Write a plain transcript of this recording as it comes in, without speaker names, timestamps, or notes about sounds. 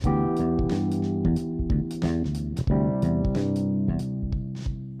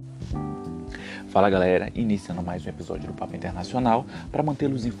Fala galera, iniciando mais um episódio do Papo Internacional para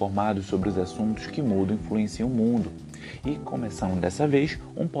mantê-los informados sobre os assuntos que mudam e influenciam o mundo. E começando dessa vez,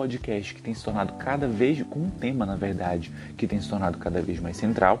 um podcast que tem se tornado cada vez, com um tema na verdade, que tem se tornado cada vez mais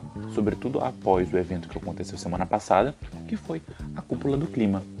central, sobretudo após o evento que aconteceu semana passada, que foi a Cúpula do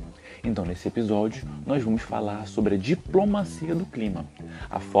Clima. Então, nesse episódio, nós vamos falar sobre a diplomacia do clima,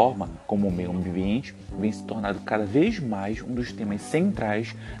 a forma como o meio ambiente vem se tornando cada vez mais um dos temas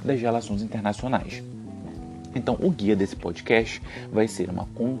centrais das relações internacionais. Então, o guia desse podcast vai ser uma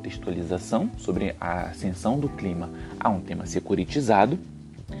contextualização sobre a ascensão do clima a um tema securitizado.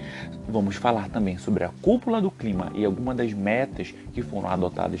 Vamos falar também sobre a cúpula do clima e algumas das metas que foram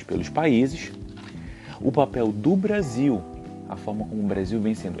adotadas pelos países, o papel do Brasil, a forma como o Brasil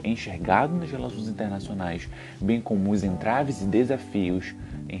vem sendo enxergado nas relações internacionais, bem como os entraves e desafios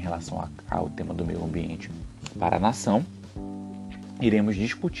em relação ao tema do meio ambiente para a nação. Iremos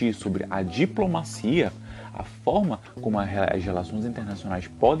discutir sobre a diplomacia, a forma como as relações internacionais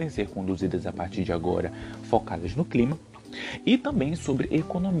podem ser conduzidas a partir de agora, focadas no clima, e também sobre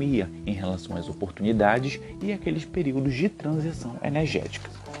economia, em relação às oportunidades e aqueles períodos de transição energética.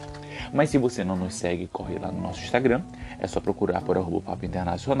 Mas se você não nos segue, corre lá no nosso Instagram, é só procurar por @Papo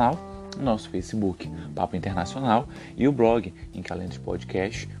Internacional, nosso Facebook, Papo Internacional, e o blog, em que além dos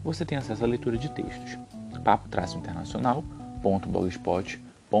podcasts, você tem acesso à leitura de textos,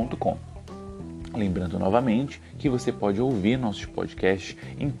 papo-internacional.blogspot.com. Lembrando novamente que você pode ouvir nossos podcasts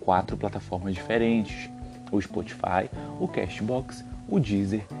em 4 plataformas diferentes, o Spotify, o Castbox, o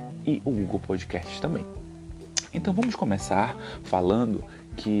Deezer e o Google Podcasts também. Então vamos começar falando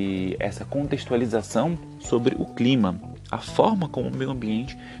que essa contextualização sobre o clima, a forma como o meio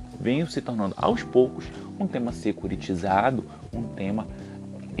ambiente vem se tornando aos poucos um tema securitizado, um tema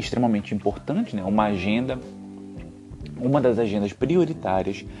extremamente importante, né? Uma das agendas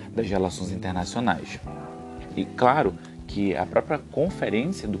prioritárias das relações internacionais. E claro que a própria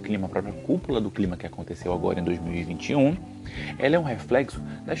conferência do clima, a própria cúpula do clima que aconteceu agora em 2021, ela é um reflexo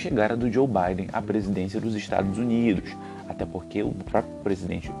da chegada do Joe Biden à presidência dos Estados Unidos, até porque o próprio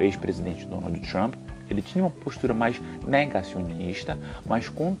ex-presidente Donald Trump, ele tinha uma postura mais negacionista, mais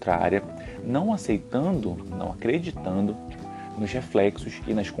contrária, não aceitando, não acreditando nos reflexos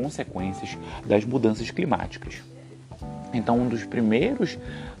e nas consequências das mudanças climáticas. Então, uma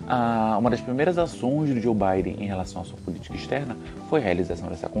das primeiras ações do Joe Biden em relação à sua política externa foi a realização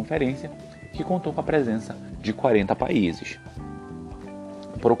dessa conferência, que contou com a presença de 40 países,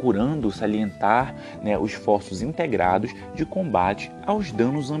 procurando salientar, os esforços integrados de combate aos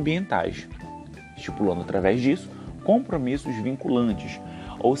danos ambientais, estipulando através disso compromissos vinculantes,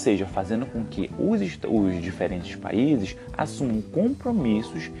 ou seja, fazendo com que os diferentes países assumam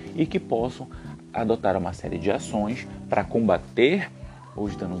compromissos e que possam adotar uma série de ações para combater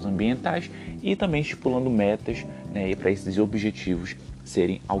os danos ambientais e também estipulando metas, para esses objetivos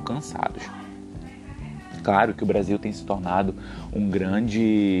serem alcançados. Claro que o Brasil tem se tornado uma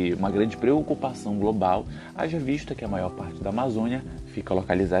grande preocupação global, haja visto que a maior parte da Amazônia fica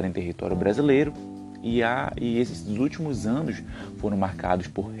localizada em território brasileiro e esses últimos anos foram marcados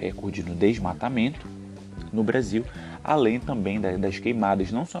por recorde no desmatamento no Brasil, além também das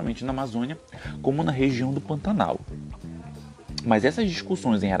queimadas, não somente na Amazônia, como na região do Pantanal. Mas essas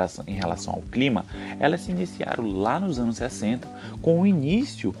discussões em relação ao clima, elas se iniciaram lá nos anos 60, com o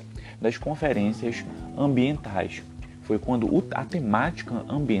início das conferências ambientais. Foi quando a temática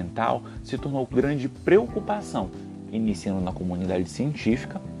ambiental se tornou grande preocupação, iniciando na comunidade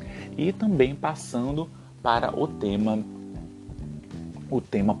científica e também passando para o tema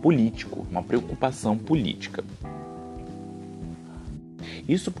político, uma preocupação política.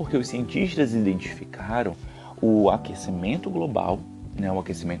 Isso porque os cientistas identificaram o aquecimento global, o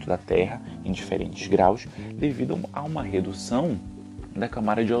aquecimento da Terra em diferentes graus, devido a uma redução da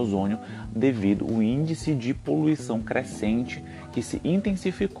camada de ozônio devido ao índice de poluição crescente que se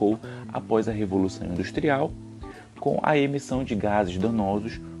intensificou após a Revolução Industrial, com a emissão de gases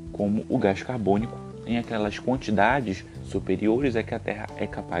danosos como o gás carbônico em aquelas quantidades superiores a que a Terra é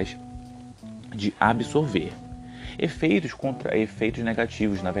capaz de absorver. Efeitos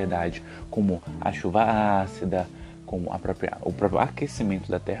negativos, na verdade, como a chuva ácida, como o próprio aquecimento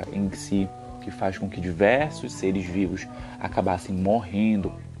da Terra em si, que faz com que diversos seres vivos acabassem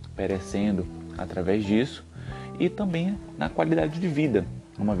morrendo, perecendo através disso, e também na qualidade de vida,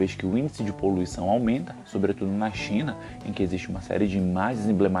 uma vez que o índice de poluição aumenta, sobretudo na China, em que existe uma série de imagens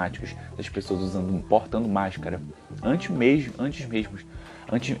emblemáticas das pessoas portando máscara, antes mesmo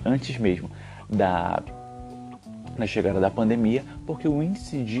da chegada da pandemia, porque o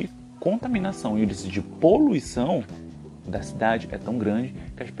índice de contaminação e o índice de poluição da cidade é tão grande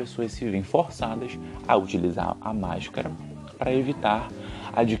que as pessoas se veem forçadas a utilizar a máscara para evitar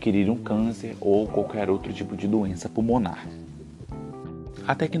adquirir um câncer ou qualquer outro tipo de doença pulmonar.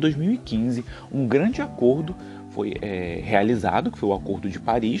 Até que em 2015, um grande acordo foi realizado, que foi o Acordo de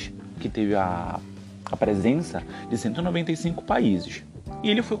Paris, que teve a presença de 195 países. E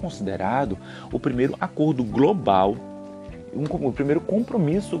ele foi considerado o primeiro acordo global, o primeiro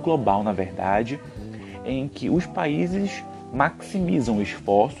compromisso global, na verdade, em que os países maximizam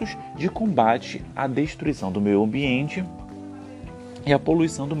esforços de combate à destruição do meio ambiente e à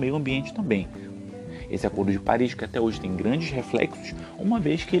poluição do meio ambiente também. Esse Acordo de Paris, que até hoje tem grandes reflexos, uma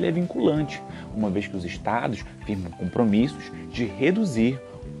vez que ele é vinculante, uma vez que os Estados firmam compromissos de reduzir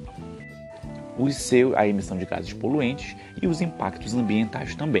a emissão de gases poluentes e os impactos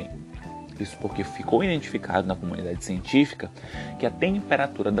ambientais também. Isso porque ficou identificado na comunidade científica que a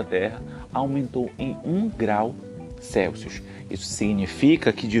temperatura da Terra aumentou em 1 grau Celsius. Isso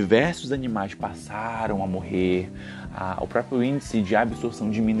significa que diversos animais passaram a morrer, o próprio índice de absorção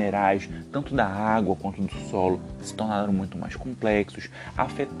de minerais, tanto da água quanto do solo, se tornaram muito mais complexos,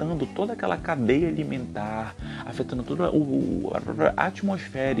 afetando toda aquela cadeia alimentar, afetando toda a própria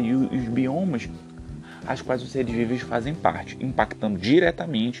atmosfera e os biomas as quais os seres vivos fazem parte, impactando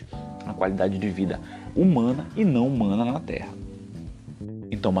diretamente a qualidade de vida humana e não humana na Terra.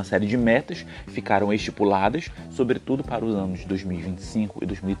 Então, uma série de metas ficaram estipuladas, sobretudo para os anos de 2025 e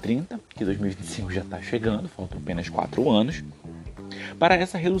 2030, que 2025 já está chegando, faltam apenas 4 anos, para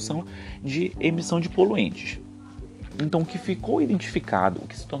essa redução de emissão de poluentes. Então, o que ficou identificado, o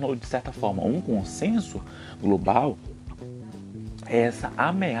que se tornou, de certa forma, um consenso global, é essa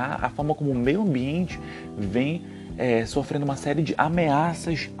a forma como o meio ambiente vem sofrendo uma série de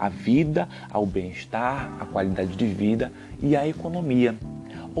ameaças à vida, ao bem-estar, à qualidade de vida e à economia.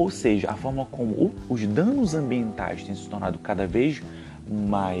 Ou seja, a forma como os danos ambientais têm se tornado cada vez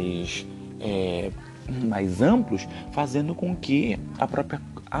mais amplos, fazendo com que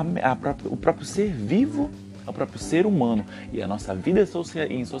o próprio ser vivo, o próprio ser humano e a nossa vida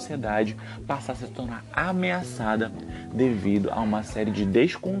em sociedade passasse a se tornar ameaçada devido a uma série de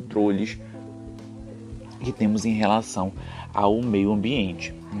descontroles que temos em relação ao meio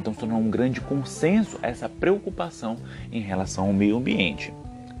ambiente. Então, se tornou um grande consenso essa preocupação em relação ao meio ambiente.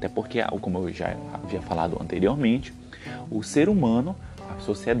 Até porque, como eu já havia falado anteriormente, o ser humano, a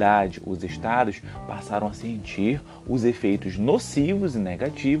sociedade, os estados passaram a sentir os efeitos nocivos e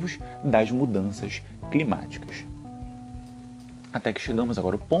negativos das mudanças climáticas. Até que chegamos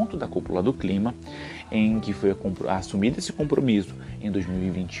agora ao ponto da Cúpula do Clima, em que foi assumido esse compromisso em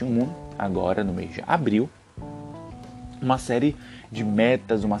 2021, agora no mês de abril, uma série de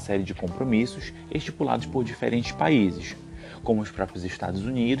metas, uma série de compromissos estipulados por diferentes países, como os próprios Estados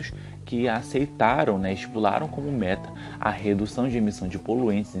Unidos, que aceitaram, estipularam como meta a redução de emissão de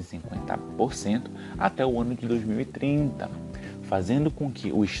poluentes em 50% até o ano de 2030, fazendo com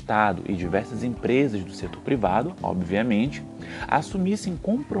que o Estado e diversas empresas do setor privado, obviamente, assumissem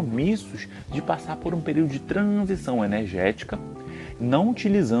compromissos de passar por um período de transição energética, não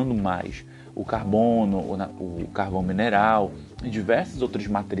utilizando mais o carbono, o carvão mineral e diversas outras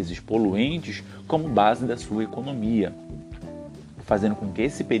matrizes poluentes como base da sua economia, fazendo com que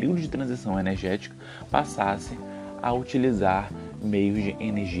esse período de transição energética passasse a utilizar meios de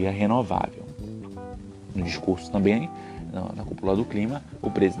energia renovável. No discurso também, na Cúpula do Clima, o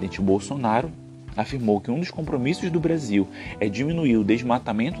presidente Bolsonaro afirmou que um dos compromissos do Brasil é diminuir o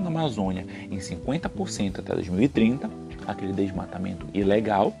desmatamento na Amazônia em 50% até 2030, aquele desmatamento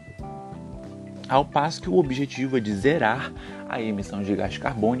ilegal, ao passo que o objetivo é de zerar a emissão de gás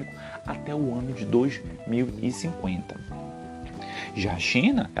carbônico até o ano de 2050. Já a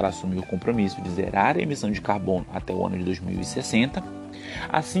China, ela assumiu o compromisso de zerar a emissão de carbono até o ano de 2060,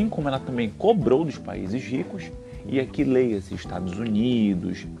 assim como ela também cobrou dos países ricos, e aqui leia-se Estados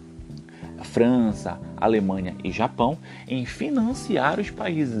Unidos, França, Alemanha e Japão, em financiar os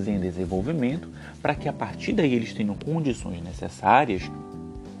países em desenvolvimento para que a partir daí eles tenham condições necessárias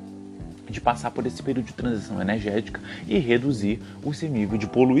de passar por esse período de transição energética e reduzir o seu nível de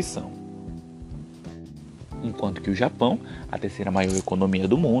poluição. Enquanto que o Japão, a terceira maior economia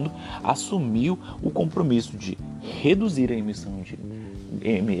do mundo, assumiu o compromisso de reduzir a emissão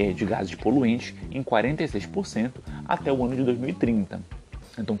de gases poluentes em 46% até o ano de 2030.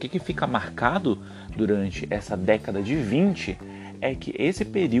 Então, o que fica marcado durante essa década de 20 é que esse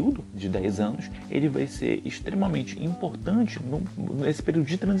período de 10 anos ele vai ser extremamente importante nesse período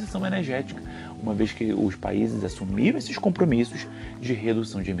de transição energética, uma vez que os países assumiram esses compromissos de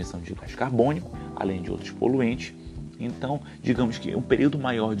redução de emissão de gás carbônico, além de outros poluentes. Então, digamos que um período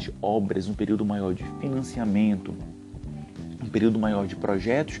maior de obras, um período maior de financiamento período maior de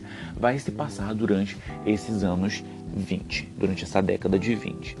projetos vai se passar durante esses anos 20, durante essa década de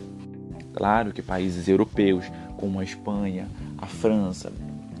 20. Claro que países europeus, como a Espanha, a França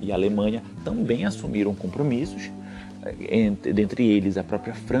e a Alemanha, também assumiram compromissos, dentre eles a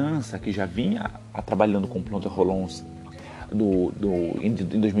própria França, que já vinha trabalhando com plan de relance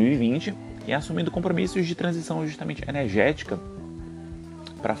em 2020 e assumindo compromissos de transição justamente energética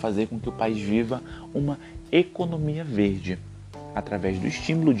para fazer com que o país viva uma economia verde, através do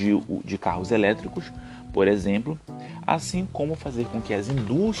estímulo de carros elétricos, por exemplo, assim como fazer com que as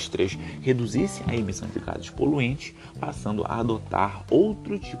indústrias reduzissem a emissão de gases poluentes, passando a adotar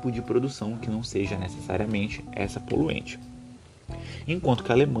outro tipo de produção que não seja necessariamente essa poluente. Enquanto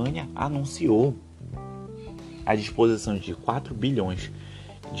que a Alemanha anunciou a disposição de 4 bilhões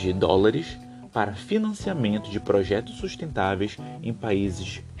de dólares para financiamento de projetos sustentáveis em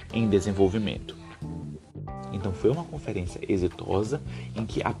países em desenvolvimento. Então foi uma conferência exitosa em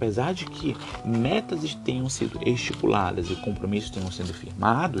que, apesar de que metas tenham sido estipuladas e compromissos tenham sido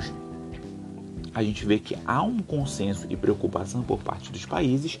firmados, a gente vê que há um consenso e preocupação por parte dos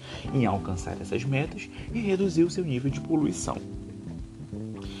países em alcançar essas metas e reduzir o seu nível de poluição.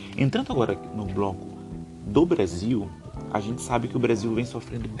 Entrando agora no bloco do Brasil, a gente sabe que o Brasil vem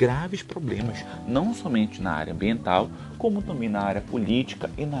sofrendo graves problemas, não somente na área ambiental, como também na área política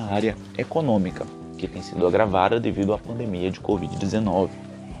e na área econômica, que tem sido agravada devido à pandemia de Covid-19.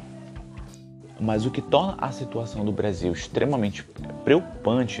 Mas o que torna a situação do Brasil extremamente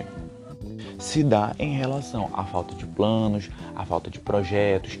preocupante se dá em relação à falta de planos, à falta de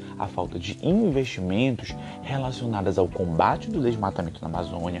projetos, à falta de investimentos relacionados ao combate do desmatamento na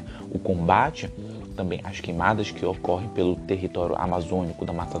Amazônia, o combate também às queimadas que ocorrem pelo território amazônico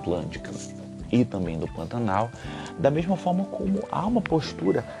da Mata Atlântica e também do Pantanal, da mesma forma como há uma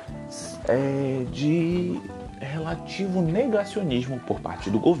postura de relativo negacionismo por parte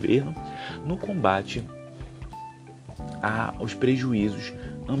do governo no combate aos prejuízos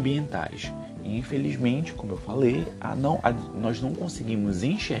ambientais. E, infelizmente, como eu falei, nós não conseguimos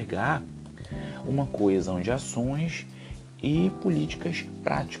enxergar uma coesão de ações e políticas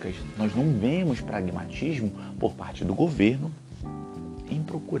práticas. Nós não vemos pragmatismo por parte do governo em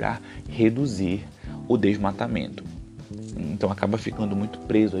procurar reduzir o desmatamento. Então acaba ficando muito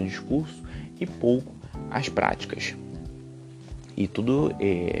preso ao discurso e pouco às práticas. E toda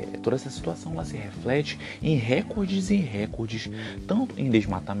essa situação ela se reflete em recordes e recordes, tanto em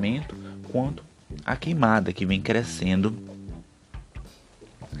desmatamento quanto a queimada, que vem crescendo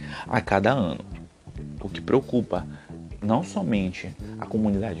a cada ano. O que preocupa não somente a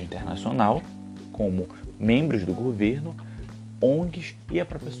comunidade internacional, como membros do governo, ONGs e a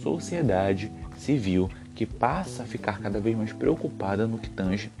própria sociedade civil, que passa a ficar cada vez mais preocupada no que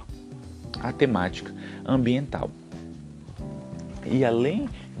tange a temática ambiental. E além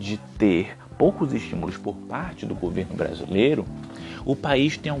de ter poucos estímulos por parte do governo brasileiro, o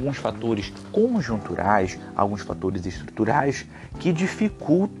país tem alguns fatores conjunturais, alguns fatores estruturais que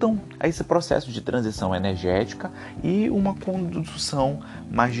dificultam esse processo de transição energética e uma condução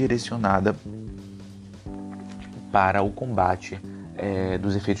mais direcionada para o combate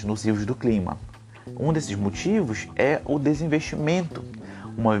dos efeitos nocivos do clima. Um desses motivos é o desinvestimento,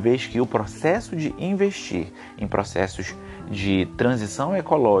 uma vez que o processo de investir em processos de transição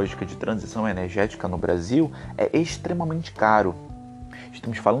ecológica, de transição energética no Brasil é extremamente caro.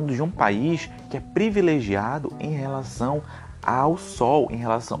 Estamos falando de um país que é privilegiado em relação ao sol, em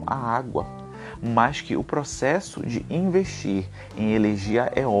relação à água, mas que o processo de investir em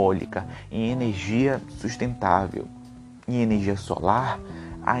energia eólica, em energia sustentável, em energia solar,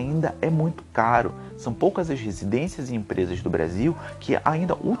 ainda é muito caro. São poucas as residências e empresas do Brasil que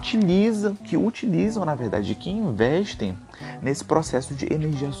ainda utilizam, na verdade, que investem nesse processo de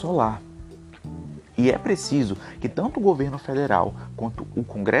energia solar. E é preciso que tanto o governo federal quanto o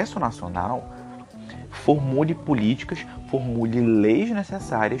Congresso Nacional formule políticas, formule leis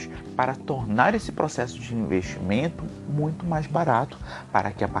necessárias para tornar esse processo de investimento muito mais barato,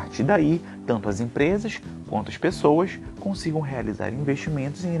 para que a partir daí, tanto as empresas quanto as pessoas consigam realizar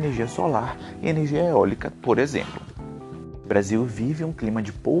investimentos em energia solar e energia eólica, por exemplo. O Brasil vive um clima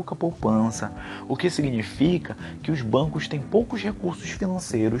de pouca poupança, o que significa que os bancos têm poucos recursos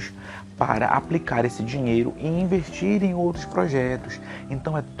financeiros para aplicar esse dinheiro e investir em outros projetos.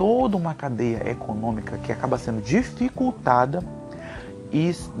 Então é toda uma cadeia econômica que acaba sendo dificultada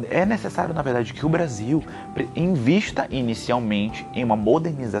e é necessário, na verdade, que o Brasil invista inicialmente em uma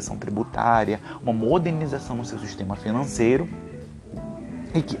modernização tributária, uma modernização no seu sistema financeiro,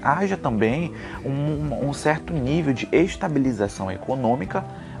 e que haja também um certo nível de estabilização econômica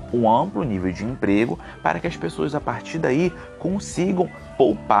um amplo nível de emprego para que as pessoas, a partir daí, consigam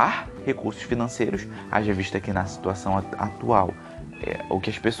poupar recursos financeiros, haja vista que na situação atual, o que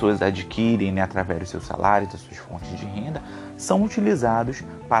as pessoas adquirem, né, através dos seus salários, das suas fontes de renda, são utilizados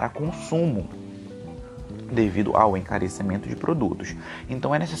para consumo, devido ao encarecimento de produtos.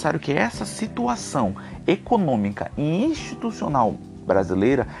 Então é necessário que essa situação econômica e institucional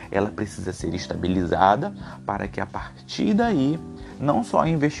brasileira, ela precisa ser estabilizada para que a partir daí, não só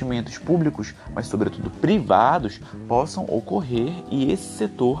investimentos públicos, mas sobretudo privados, possam ocorrer e esse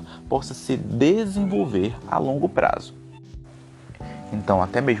setor possa se desenvolver a longo prazo. Então,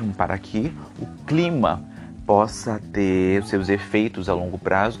 até mesmo para que o clima possa ter os seus efeitos a longo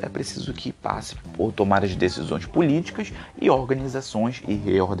prazo, é preciso que passe por tomadas de decisões políticas e organizações e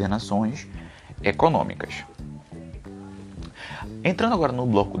reordenações econômicas. Entrando agora no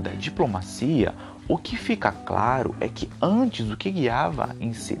bloco da diplomacia, o que fica claro é que antes o que guiava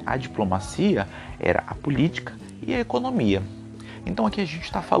em si a diplomacia era a política e a economia. Então aqui a gente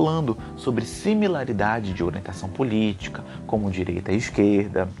está falando sobre similaridade de orientação política, como direita e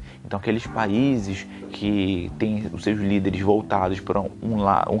esquerda. Então aqueles países que têm os seus líderes voltados para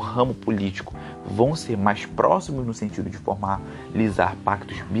um ramo político vão ser mais próximos no sentido de formalizar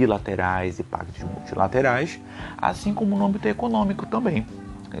pactos bilaterais e pactos multilaterais, assim como no âmbito econômico também.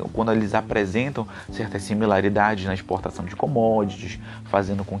 Quando eles apresentam certas similaridades na exportação de commodities,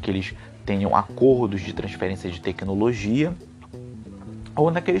 fazendo com que eles tenham acordos de transferência de tecnologia, ou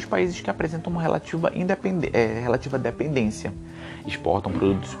naqueles países que apresentam uma relativa dependência. Exportam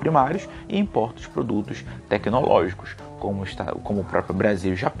produtos primários e importam os produtos tecnológicos, como o próprio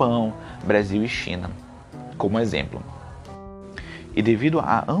Brasil e Japão, Brasil e China, como exemplo. E devido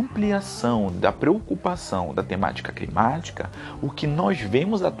à ampliação da preocupação da temática climática, o que nós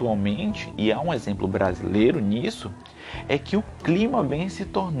vemos atualmente, e há um exemplo brasileiro nisso, é que o clima vem se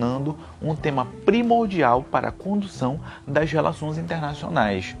tornando um tema primordial para a condução das relações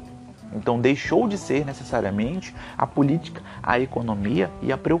internacionais. Então deixou de ser necessariamente a política, a economia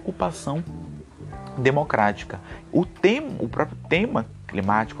e a preocupação democrática. O próprio tema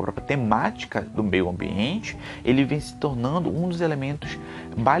climático, a própria temática do meio ambiente, ele vem se tornando um dos elementos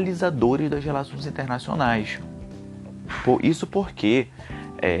balizadores das relações internacionais. Isso porque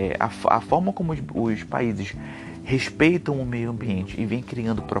a forma como os países respeitam o meio ambiente e vêm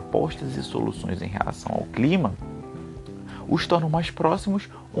criando propostas e soluções em relação ao clima, os tornam mais próximos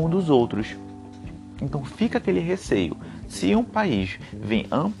um dos outros. Então fica aquele receio. Se um país vem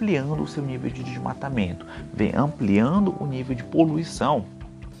ampliando o seu nível de desmatamento, vem ampliando o nível de poluição,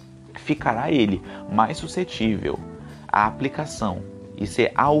 ficará ele mais suscetível à aplicação e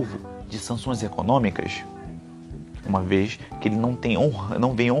ser alvo de sanções econômicas, uma vez que ele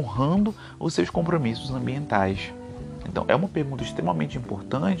não vem honrando os seus compromissos ambientais. Então, é uma pergunta extremamente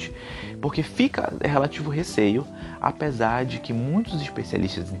importante, porque fica relativo receio, apesar de que muitos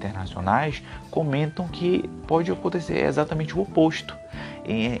especialistas internacionais comentam que pode acontecer exatamente o oposto,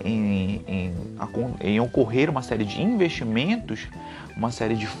 em ocorrer uma série de investimentos, uma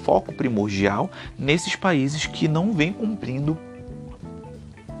série de foco primordial nesses países que não vêm cumprindo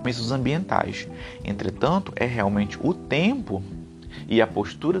compromissos ambientais. Entretanto, é realmente o tempo e a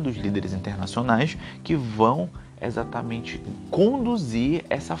postura dos líderes internacionais que vão exatamente conduzir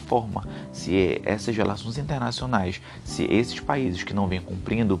essa forma. Se essas relações internacionais, se esses países que não vêm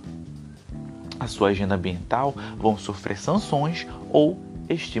cumprindo a sua agenda ambiental vão sofrer sanções ou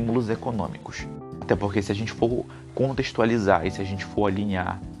estímulos econômicos. Até porque se a gente for contextualizar e se a gente for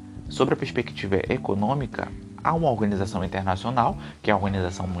alinhar sobre a perspectiva econômica, há uma organização internacional, que é a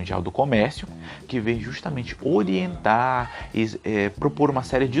Organização Mundial do Comércio, que vem justamente orientar e propor uma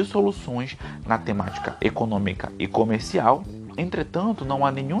série de soluções na temática econômica e comercial. Entretanto, não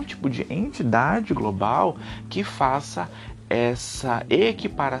há nenhum tipo de entidade global que faça essa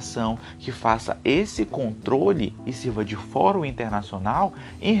equiparação, que faça esse controle e sirva de fórum internacional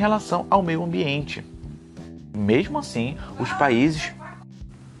em relação ao meio ambiente. Mesmo assim, os países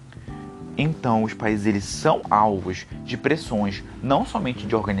eles são alvos de pressões não somente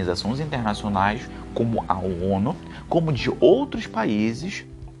de organizações internacionais, como a ONU, como de outros países,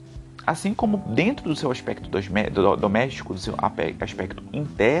 assim como dentro do seu aspecto doméstico, do seu aspecto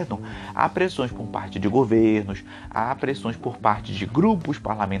interno, há pressões por parte de governos, há pressões por parte de grupos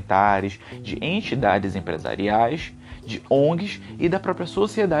parlamentares, de entidades empresariais, de ONGs e da própria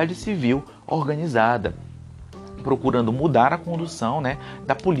sociedade civil organizada, procurando mudar a condução,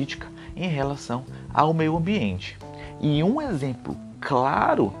 da política em relação ao meio ambiente. E um exemplo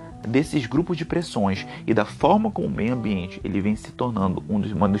claro desses grupos de pressões e da forma como o meio ambiente ele vem se tornando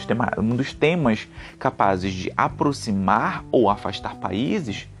um dos temas capazes de aproximar ou afastar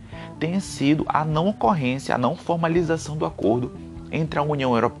países tem sido a não ocorrência, a não formalização do acordo entre a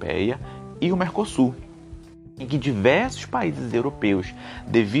União Europeia e o Mercosul, em que diversos países europeus,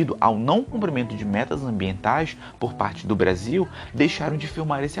 devido ao não cumprimento de metas ambientais por parte do Brasil, deixaram de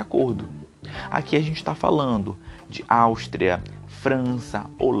firmar esse acordo. Aqui a gente está falando de Áustria, França,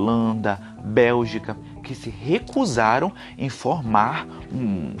 Holanda, Bélgica, que se recusaram em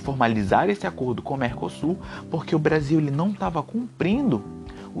formalizar esse acordo com o Mercosul, porque o Brasil ele não estava cumprindo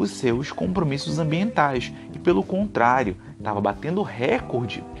os seus compromissos ambientais e, pelo contrário, estava batendo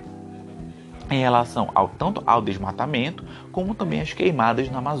recorde em relação tanto ao desmatamento como também às queimadas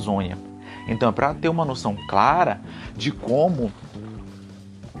na Amazônia. Então, é para ter uma noção clara de como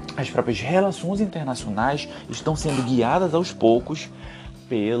as próprias relações internacionais estão sendo guiadas aos poucos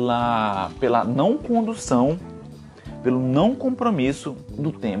pela não condução, pelo não compromisso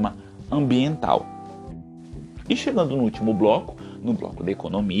do tema ambiental. E chegando no último bloco, no bloco da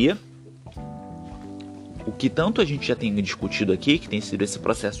economia, o que tanto a gente já tem discutido aqui, que tem sido esse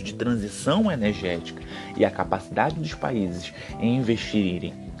processo de transição energética e a capacidade dos países em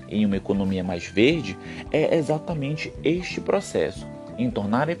investirem em uma economia mais verde, é exatamente este processo, em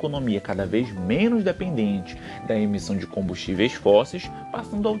tornar a economia cada vez menos dependente da emissão de combustíveis fósseis,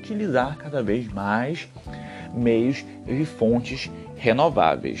 passando a utilizar cada vez mais meios e fontes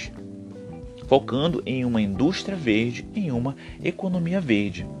renováveis, focando em uma indústria verde, em uma economia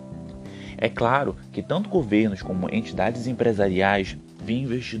verde. É claro que tanto governos como entidades empresariais vêm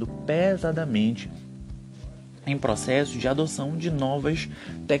investindo pesadamente em processos de adoção de novas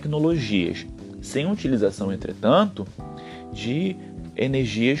tecnologias, sem utilização, entretanto, de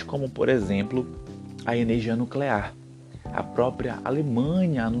energias como, por exemplo, a energia nuclear. A própria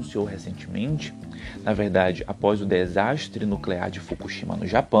Alemanha anunciou recentemente, na verdade, após o desastre nuclear de Fukushima no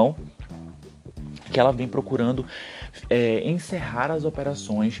Japão, que ela vem procurando encerrar as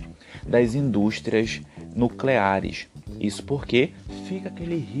operações das indústrias nucleares. Isso porque fica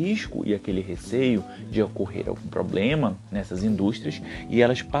aquele risco e aquele receio de ocorrer algum problema nessas indústrias e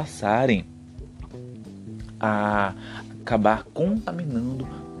elas passarem a acabar contaminando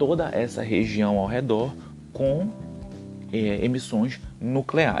toda essa região ao redor com emissões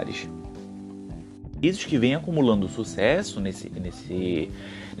nucleares. Países que vêm acumulando sucesso nesse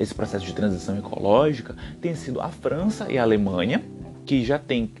processo de transição ecológica têm sido a França e a Alemanha, que já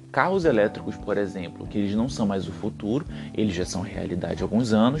têm carros elétricos, por exemplo, que eles não são mais o futuro, eles já são realidade há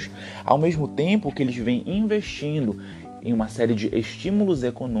alguns anos, ao mesmo tempo que eles vêm investindo em uma série de estímulos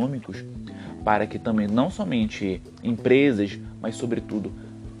econômicos para que também não somente empresas, mas sobretudo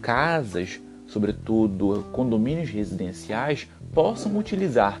casas, sobretudo condomínios residenciais, possam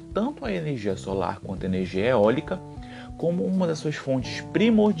utilizar tanto a energia solar quanto a energia eólica como uma das suas fontes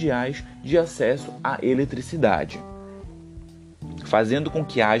primordiais de acesso à eletricidade, fazendo com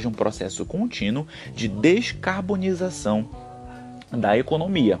que haja um processo contínuo de descarbonização da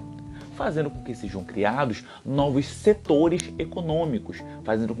economia, fazendo com que sejam criados novos setores econômicos,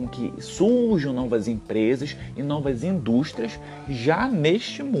 fazendo com que surjam novas empresas e novas indústrias já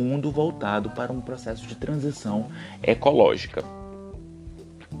neste mundo voltado para um processo de transição ecológica.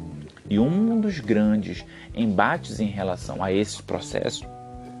 E um dos grandes embates em relação a esse processo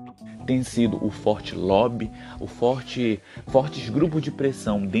tem sido o forte lobby, fortes grupos de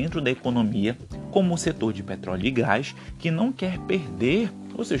pressão dentro da economia, como o setor de petróleo e gás, que não quer perder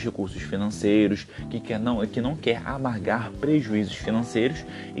os seus recursos financeiros, que não quer amargar prejuízos financeiros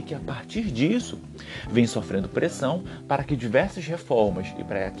e que a partir disso vem sofrendo pressão para que diversas reformas e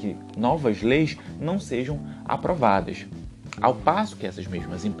para que novas leis não sejam aprovadas. Ao passo que essas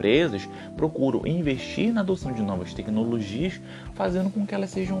mesmas empresas procuram investir na adoção de novas tecnologias, fazendo com que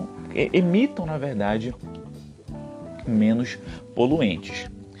elas emitam, na verdade, menos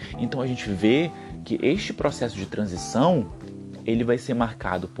poluentes. Então a gente vê que este processo de transição ele vai ser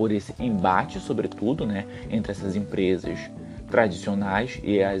marcado por esse embate, sobretudo, entre essas empresas tradicionais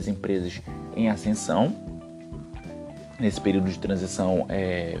e as empresas em ascensão, nesse período de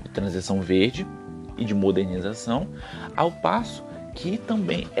transição verde e de modernização, ao passo que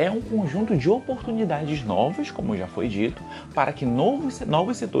também é um conjunto de oportunidades novas, como já foi dito, para que novos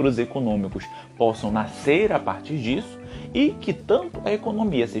setores econômicos possam nascer a partir disso e que tanto a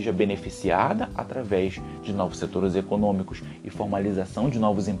economia seja beneficiada através de novos setores econômicos e formalização de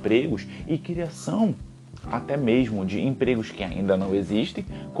novos empregos e criação até mesmo de empregos que ainda não existem,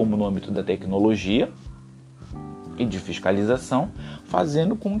 como no âmbito da tecnologia, e de fiscalização,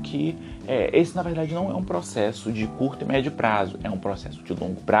 fazendo com que esse, na verdade, não é um processo de curto e médio prazo, é um processo de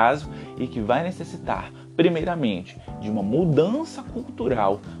longo prazo e que vai necessitar, primeiramente, de uma mudança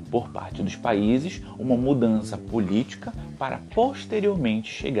cultural por parte dos países, uma mudança política, para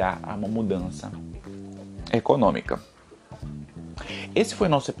posteriormente chegar a uma mudança econômica. Esse foi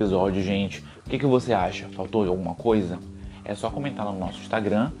nosso episódio, gente. O que você acha? Faltou alguma coisa? É só comentar lá no nosso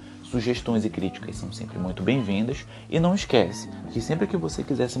Instagram. Sugestões e críticas são sempre muito bem-vindas. E não esquece que sempre que você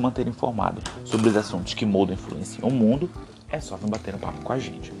quiser se manter informado sobre os assuntos que mudam e influenciam o mundo, é só vir bater um papo com a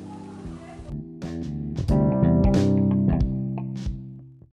gente.